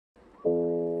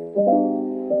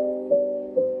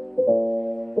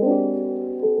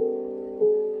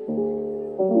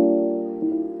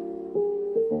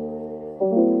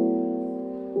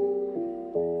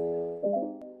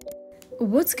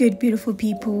What's good, beautiful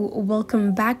people?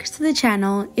 Welcome back to the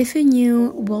channel. If you're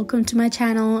new, welcome to my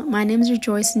channel. My name is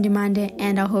Rejoice Ndimande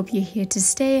and I hope you're here to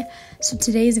stay. So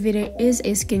today's video is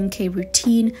a skincare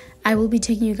routine. I will be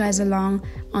taking you guys along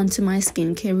onto my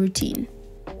skincare routine.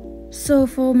 So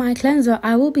for my cleanser,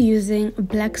 I will be using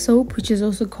black soap, which is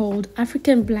also called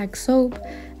African black soap.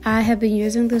 I have been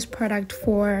using this product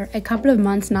for a couple of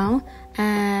months now,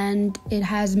 and it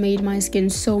has made my skin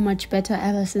so much better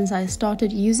ever since I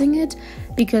started using it,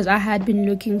 because I had been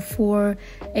looking for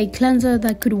a cleanser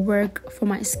that could work for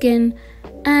my skin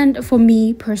and for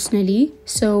me personally.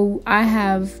 So I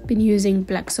have been using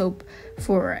black soap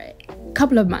for a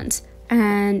couple of months,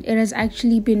 and it has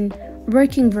actually been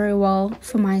working very well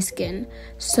for my skin.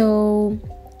 So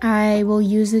I will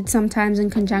use it sometimes in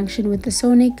conjunction with the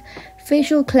Sonic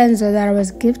facial cleanser that I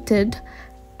was gifted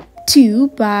to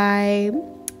by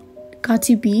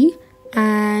Qasil,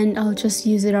 and I'll just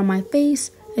use it on my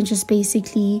face and just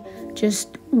basically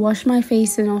just wash my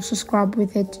face and also scrub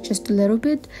with it just a little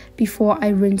bit before I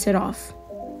rinse it off.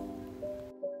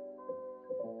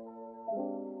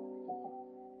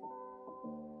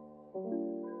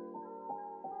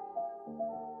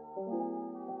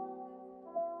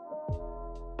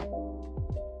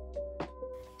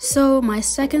 So my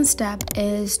second step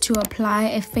is to apply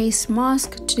a face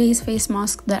mask. Today's face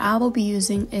mask that I will be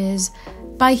using is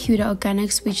by Huda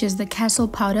Organics, which is the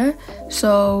Qasil powder.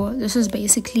 So this is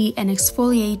basically an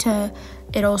exfoliator.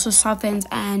 It also softens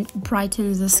and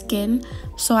brightens the skin.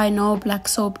 So I know black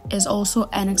soap is also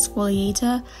an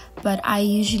exfoliator, but I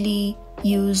usually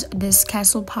use this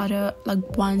Qasil powder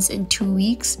like once in 2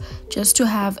 weeks just to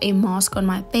have a mask on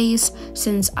my face,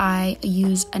 since I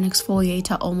use an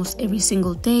exfoliator almost every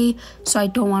single day. So I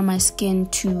don't want my skin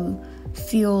to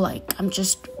feel like I'm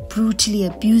just brutally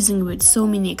abusing with so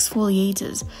many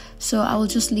exfoliators. So I will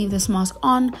just leave this mask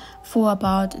on for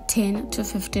about 10 to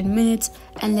 15 minutes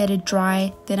and let it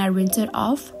dry. Then I rinse it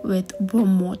off with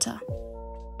warm water.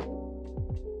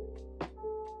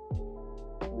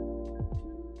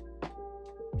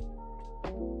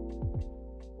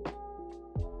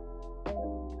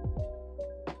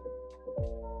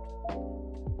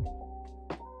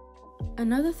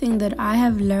 Another thing that I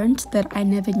have learned that I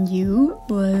never knew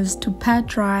was to pat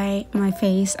dry my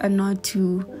face and not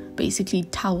to basically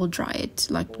towel dry it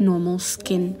like normal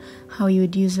skin, how you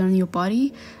would use it on your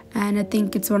body. And I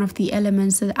think it's one of the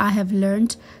elements that I have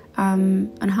learned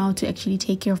on how to actually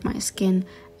take care of my skin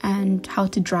and how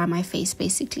to dry my face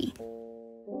basically.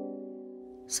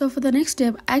 So for the next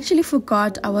step, I actually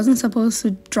forgot I wasn't supposed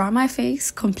to dry my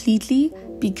face completely,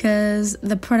 because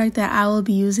the product that I will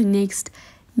be using next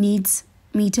needs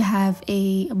me to have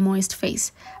a moist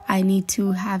face. I need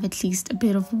to have at least a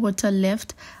bit of water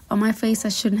left on my face. I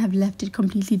shouldn't have left it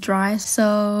completely dry.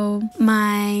 So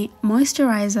my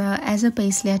moisturizer as a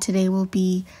base layer today will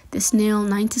be the Snail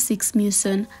 96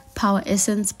 Mucin Power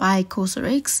Essence by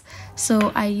xoxo.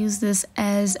 So I use this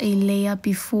as a layer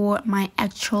before my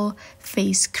actual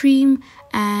face cream,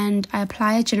 and I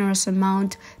apply a generous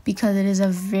amount because it is a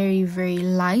very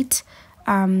light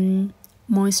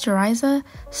moisturizer.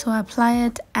 So I apply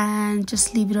it and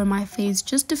just leave it on my face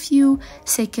just a few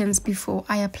seconds before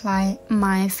I apply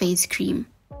my face cream.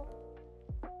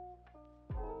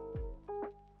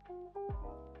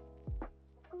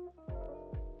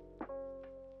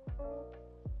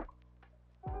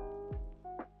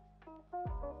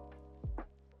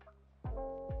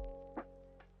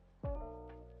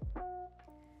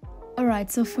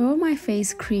 Alright, so for my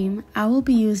face cream, I will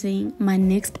be using my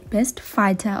next best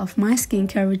fighter of my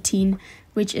skincare routine,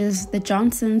 which is the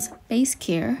Johnson's Face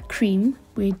Care Cream,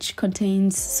 which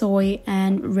contains soy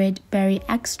and red berry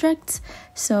extracts.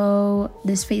 So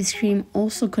this face cream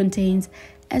also contains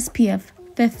SPF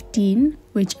 15,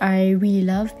 which I really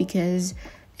love because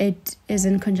it is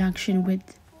in conjunction with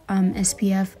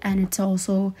SPF, and it's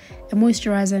also a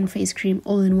moisturizer and face cream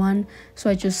all in one. So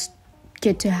I just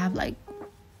get to have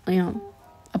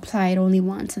apply it only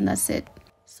once and that's it.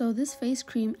 So this face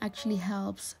cream actually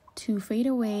helps to fade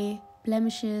away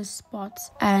blemishes,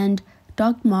 spots and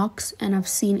dark marks, and I've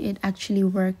seen it actually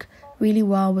work really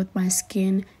well with my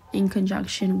skin in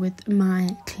conjunction with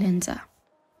my cleanser.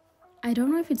 I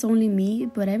don't know if it's only me,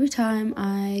 but every time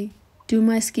I do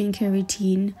my skincare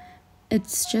routine,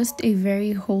 it's just a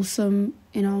very wholesome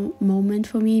moment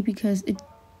for me, because it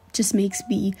just makes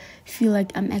me feel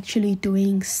like I'm actually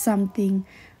doing something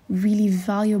really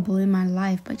valuable in my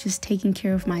life by just taking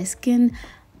care of my skin.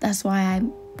 That's why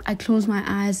I close my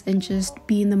eyes and just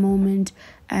be in the moment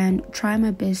and try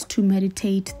my best to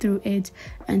meditate through it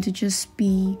and to just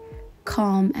be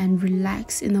calm and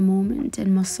relax in the moment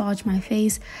and massage my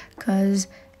face, because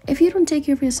if you don't take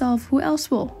care of yourself, who else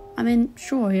will? I mean,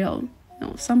 sure,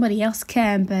 somebody else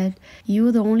can, but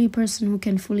you're the only person who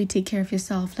can fully take care of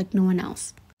yourself, like no one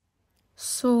else.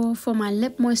 So for my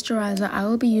lip moisturizer, I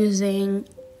will be using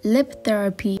Lip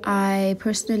Therapy. I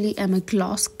personally am a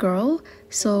gloss girl,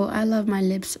 so I love my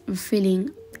lips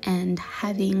filling and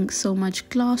having so much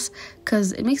gloss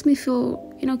because it makes me feel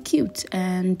cute,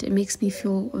 and it makes me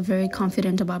feel very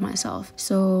confident about myself.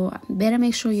 So better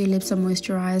make sure your lips are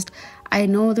moisturized. I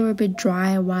know they were a bit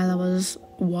dry while I was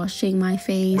washing my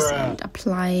face and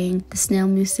applying the Snail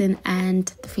mucin and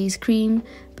the face cream,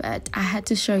 but I had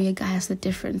to show you guys the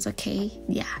difference. Okay,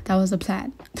 yeah, that was the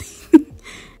plan.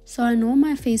 So I know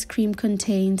my face cream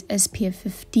contains SPF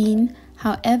 15.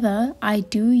 However, I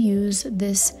do use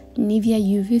this Nivea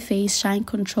UV Face Shine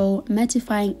Control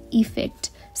Mattifying Effect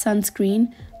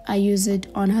sunscreen. I use it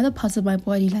on other parts of my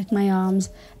body like my arms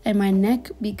and my neck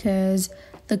because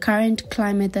the current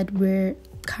climate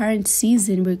current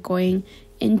season we're going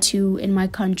into in my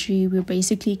country, we're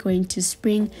basically going to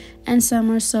spring and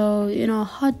summer. So,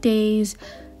 hot days,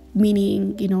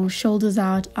 meaning, shoulders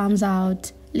out, arms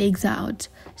out, legs out.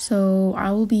 So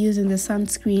I will be using the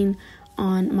sunscreen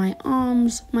on my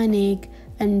arms, my neck,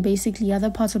 and basically other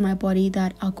parts of my body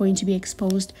that are going to be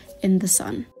exposed in the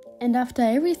sun. And after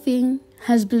everything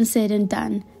has been said and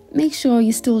done, make sure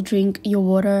you still drink your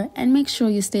water and make sure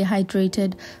you stay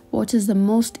hydrated. Water is the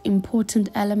most important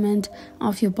element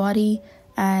of your body,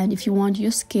 and if you want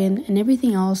your skin and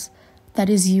everything else that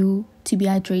is you to be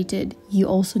hydrated, you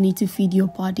also need to feed your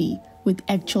body with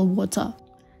actual water.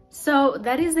 So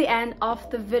that is the end of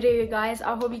the video, you guys.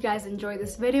 I hope you guys enjoyed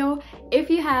this video. If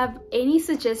you have any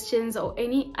suggestions or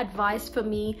any advice for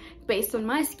me based on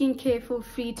my skincare, feel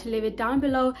free to leave it down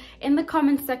below in the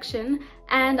comment section.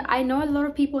 And I know a lot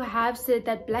of people have said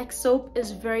that black soap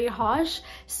is very harsh.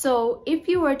 So if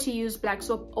you were to use black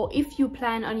soap, or if you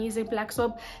plan on using black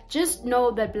soap, just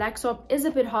know that black soap is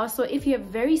a bit harsh. So if you have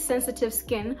very sensitive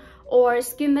skin, or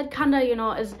skin that kind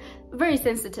of is very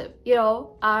sensitive,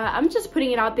 I'm just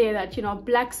putting it out there that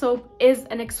black soap is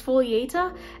an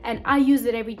exfoliator, and I use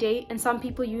it every day, and some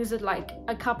people use it like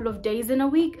a couple of days in a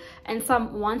week and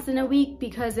some once in a week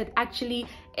because it actually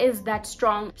is that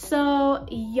strong. So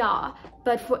yeah,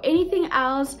 but for anything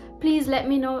else, please let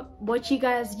me know what you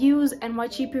guys use and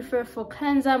what you prefer for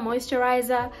cleanser,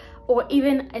 moisturizer, or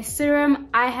even a serum.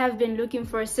 I have been looking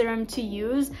for a serum to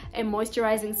use, a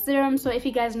moisturizing serum. So if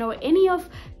you guys know any of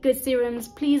good serums,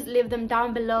 please leave them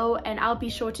down below and I'll be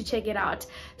sure to check it out.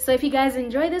 So if you guys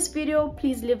enjoy this video,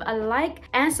 please leave a like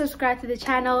and subscribe to the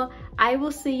channel. I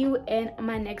will see you in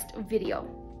my next video.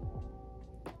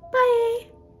 Bye.